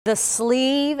The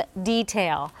sleeve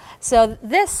detail. So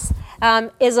this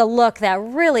is a look that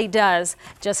really does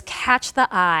just catch the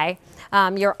eye.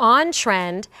 You're on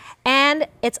trend, and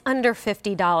it's under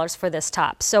 $50 for this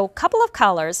top. So a couple of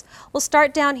colors. We'll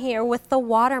start down here with the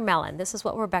watermelon. This is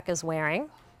what Rebecca's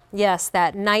wearing. Yes,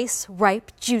 that nice,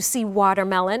 ripe, juicy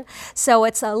watermelon. So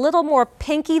it's a little more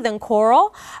pinky than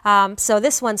coral. So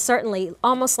this one's certainly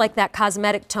almost like that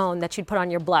cosmetic tone that you'd put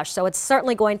on your blush. So it's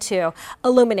certainly going to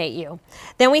illuminate you.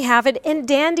 Then we have it in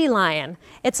dandelion.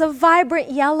 It's a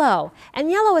vibrant yellow. And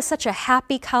yellow is such a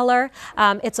happy color.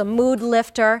 It's a mood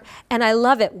lifter. And I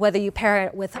love it whether you pair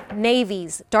it with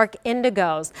navies, dark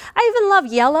indigos. I even love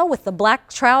yellow with the black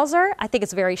trouser. I think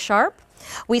it's very sharp.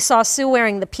 We saw Sue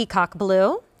wearing the peacock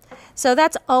blue. So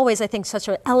that's always, I think, such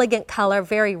an elegant color,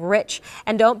 very rich.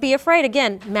 And don't be afraid,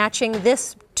 again, matching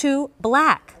this to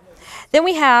black. Then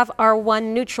we have our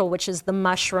one neutral, which is the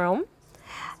mushroom.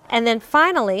 And then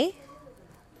finally,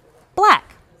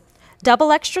 black.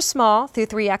 Double extra small through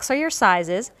 3X are your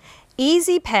sizes.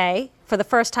 Easy pay for the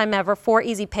first time ever, 4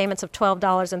 easy payments of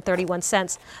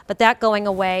 $12.31, but that going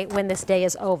away when this day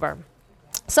is over.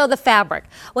 So the fabric,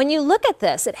 when you look at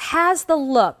this, it has the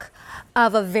look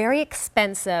of a very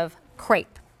expensive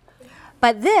crepe.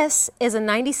 But this is a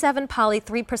 97 poly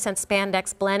 3%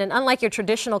 spandex blend, and unlike your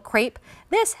traditional crepe,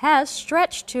 this has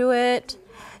stretch to it.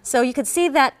 So you could see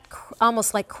that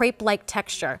almost like crepe-like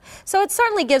texture. So it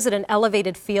certainly gives it an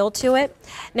elevated feel to it.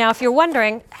 Now, if you're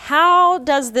wondering, how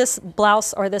does this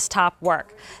blouse or this top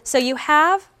work? So you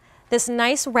have this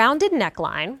nice rounded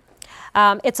neckline.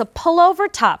 It's a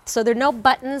pullover top, so there are no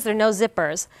buttons, there are no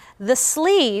zippers. The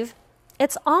sleeve,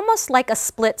 it's almost like a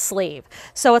split sleeve.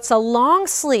 So it's a long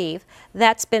sleeve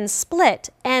that's been split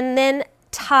and then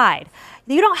tied.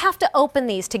 You don't have to open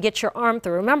these to get your arm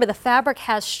through. Remember, the fabric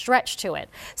has stretch to it.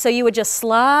 So you would just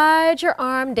slide your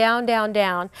arm down, down,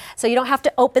 down. So you don't have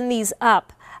to open these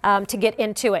up to get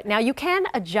into it. Now you can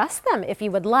adjust them if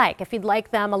you would like. If you'd like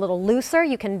them a little looser,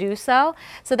 you can do so.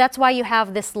 So that's why you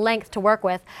have this length to work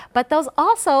with. But those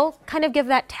also kind of give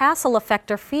that tassel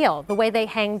effect or feel, the way they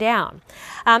hang down.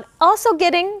 Also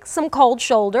getting some cold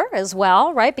shoulder as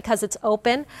well, right, because it's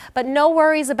open, but no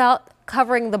worries about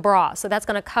covering the bra. So that's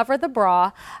going to cover the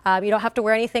bra. You don't have to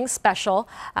wear anything special.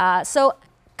 So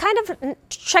kind of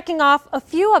checking off a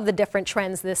few of the different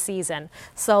trends this season.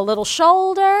 So a little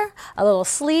shoulder, a little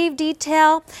sleeve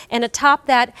detail, and a top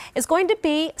that is going to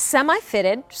be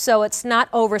semi-fitted, so it's not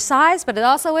oversized, but it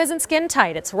also isn't skin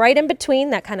tight. It's right in between,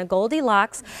 that kind of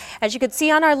Goldilocks. As you can see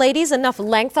on our ladies, enough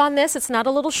length on this. It's not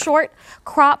a little short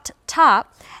cropped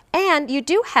top, and you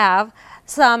do have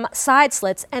some side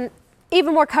slits and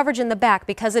even more coverage in the back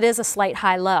because it is a slight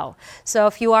high-low. So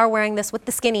if you are wearing this with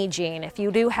the skinny jean, if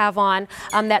you do have on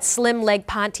that slim leg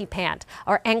ponte pant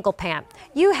or ankle pant,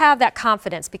 you have that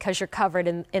confidence because you're covered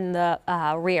in the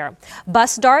rear.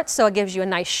 Bust darts, so it gives you a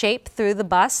nice shape through the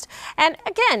bust. And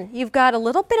again, you've got a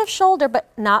little bit of shoulder,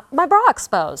 but not my bra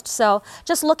exposed. So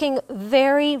just looking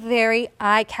very, very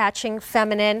eye-catching,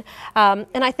 feminine. And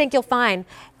I think you'll find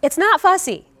it's not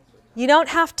fussy. You don't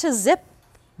have to zip,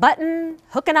 button,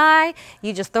 hook and eye,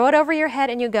 you just throw it over your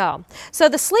head and you go. So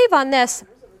the sleeve on this,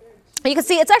 you can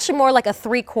see it's actually more like a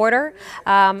 3/4.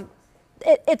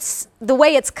 It's the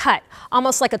way it's cut,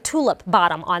 almost like a tulip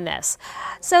bottom on this.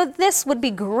 So this would be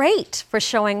great for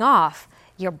showing off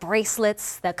your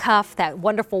bracelets, the cuff, that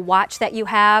wonderful watch that you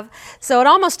have. So it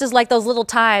almost is like those little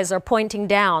ties are pointing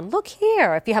down. Look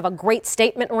here, if you have a great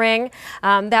statement ring,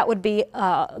 that would be,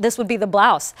 this would be the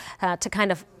blouse to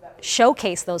kind of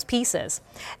showcase those pieces.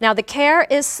 Now the care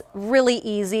is really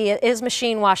easy. It is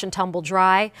machine wash and tumble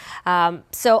dry.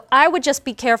 So I would just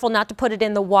be careful not to put it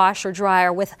in the wash or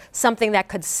dryer with something that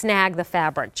could snag the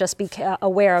fabric. Just be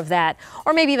aware of that.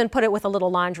 Or maybe even put it with a little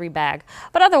laundry bag.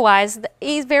 But otherwise,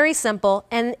 it's very simple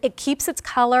and it keeps its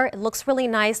color. It looks really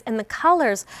nice. And the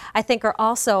colors, I think, are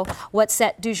also what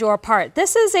set Du Jour apart.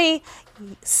 This is a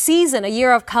season, a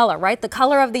year of color, right? The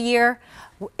color of the year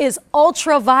is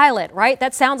ultraviolet, right?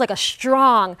 That sounds like a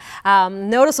strong,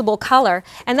 noticeable color.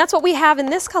 And that's what we have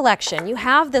in this collection. You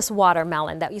have this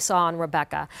watermelon that you saw on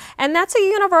Rebecca. And that's a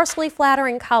universally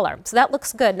flattering color. So that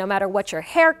looks good no matter what your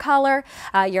hair color,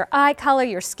 your eye color,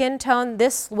 your skin tone.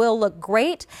 This will look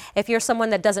great. If you're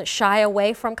someone that doesn't shy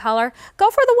away from color,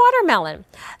 go for the watermelon.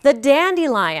 The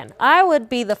dandelion, I would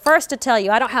be the first to tell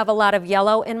you, I don't have a lot of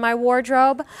yellow in my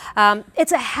wardrobe.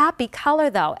 It's a happy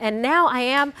color though. And now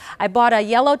I bought a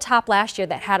yellow top last year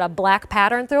that had a black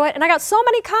pattern through it, and I got so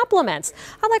many compliments.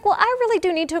 I'm like, well, I really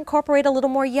do need to incorporate a little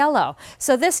more yellow.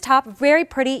 So this top, very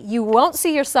pretty. You won't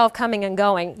see yourself coming and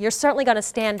going. You're certainly going to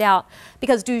stand out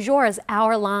because Du Jour is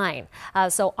our line.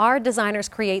 So our designers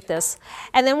create this.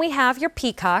 And then we have your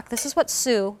peacock. This is what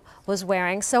Sue was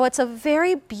wearing. So it's a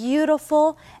very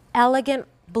beautiful, elegant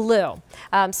blue.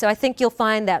 So I think you'll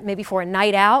find that maybe for a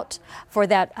night out, for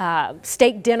that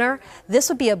steak dinner, this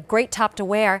would be a great top to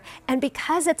wear. And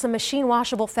because it's a machine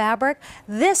washable fabric,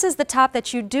 this is the top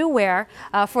that you do wear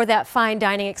for that fine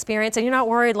dining experience. And you're not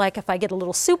worried like if I get a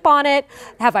little soup on it,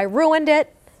 have I ruined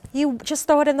it? You just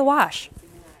throw it in the wash.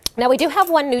 Now we do have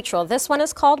one neutral. This one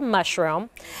is called Mushroom.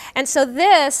 And so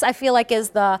this I feel like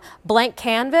is the blank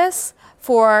canvas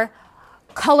for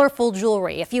colorful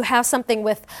jewelry. If you have something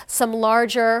with some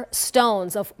larger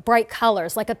stones of bright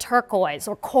colors like a turquoise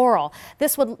or coral,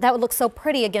 that would look so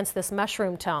pretty against this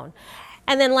mushroom tone.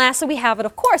 And then lastly we have it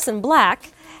of course in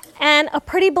black and a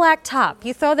pretty black top.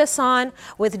 You throw this on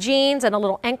with jeans and a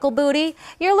little ankle booty,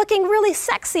 you're looking really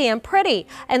sexy and pretty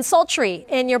and sultry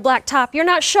in your black top. You're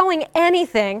not showing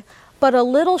anything but a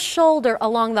little shoulder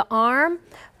along the arm,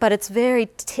 but it's very,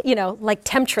 like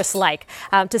temptress-like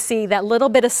to see that little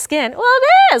bit of skin. Well,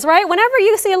 it is, right? Whenever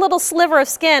you see a little sliver of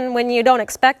skin when you don't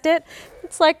expect it,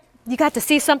 it's like you got to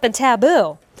see something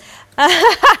taboo.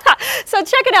 So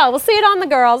check it out. We'll see it on the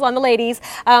girls, on the ladies.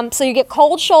 So you get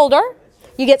cold shoulder,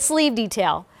 you get sleeve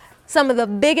detail. Some of the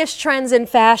biggest trends in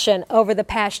fashion over the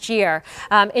past year.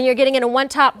 And you're getting it in one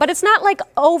top, but it's not like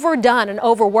overdone and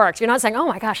overworked. You're not saying, oh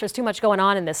my gosh, there's too much going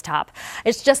on in this top.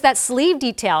 It's just that sleeve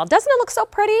detail. Doesn't it look so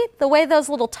pretty? The way those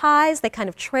little ties, they kind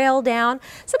of trail down.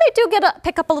 So they do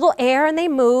pick up a little air and they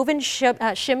move and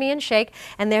shimmy and shake.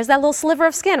 And there's that little sliver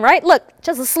of skin, right? Look,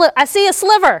 just a sliver. I see a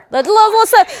sliver. And a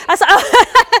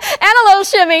little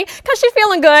shimmy, because she's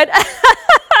feeling good.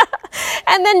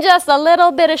 And then just a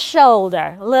little bit of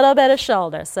shoulder,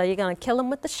 So you're going to kill them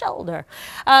with the shoulder.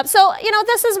 So,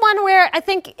 this is one where I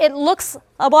think it looks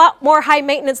a lot more high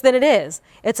maintenance than it is.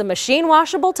 It's a machine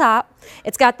washable top.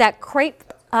 It's got that crepe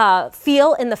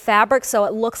feel in the fabric, so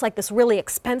it looks like this really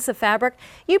expensive fabric.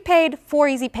 You paid 4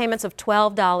 easy payments of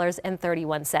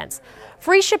 $12.31.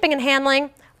 Free shipping and handling.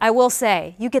 I will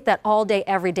say, you get that all day,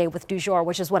 every day with Du Jour,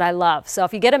 which is what I love. So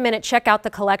if you get a minute, check out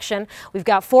the collection. We've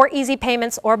got 4 easy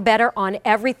payments or better on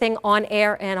everything on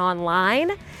air and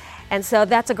online. And so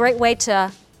that's a great way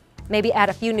to maybe add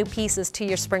a few new pieces to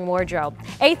your spring wardrobe.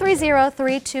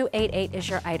 830-3288 is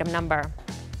your item number.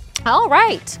 All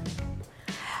right.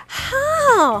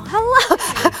 Oh, hello.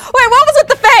 Wait, what was with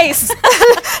the face?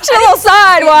 She had a little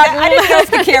sidewalk. I didn't know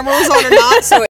if the camera was on or not, so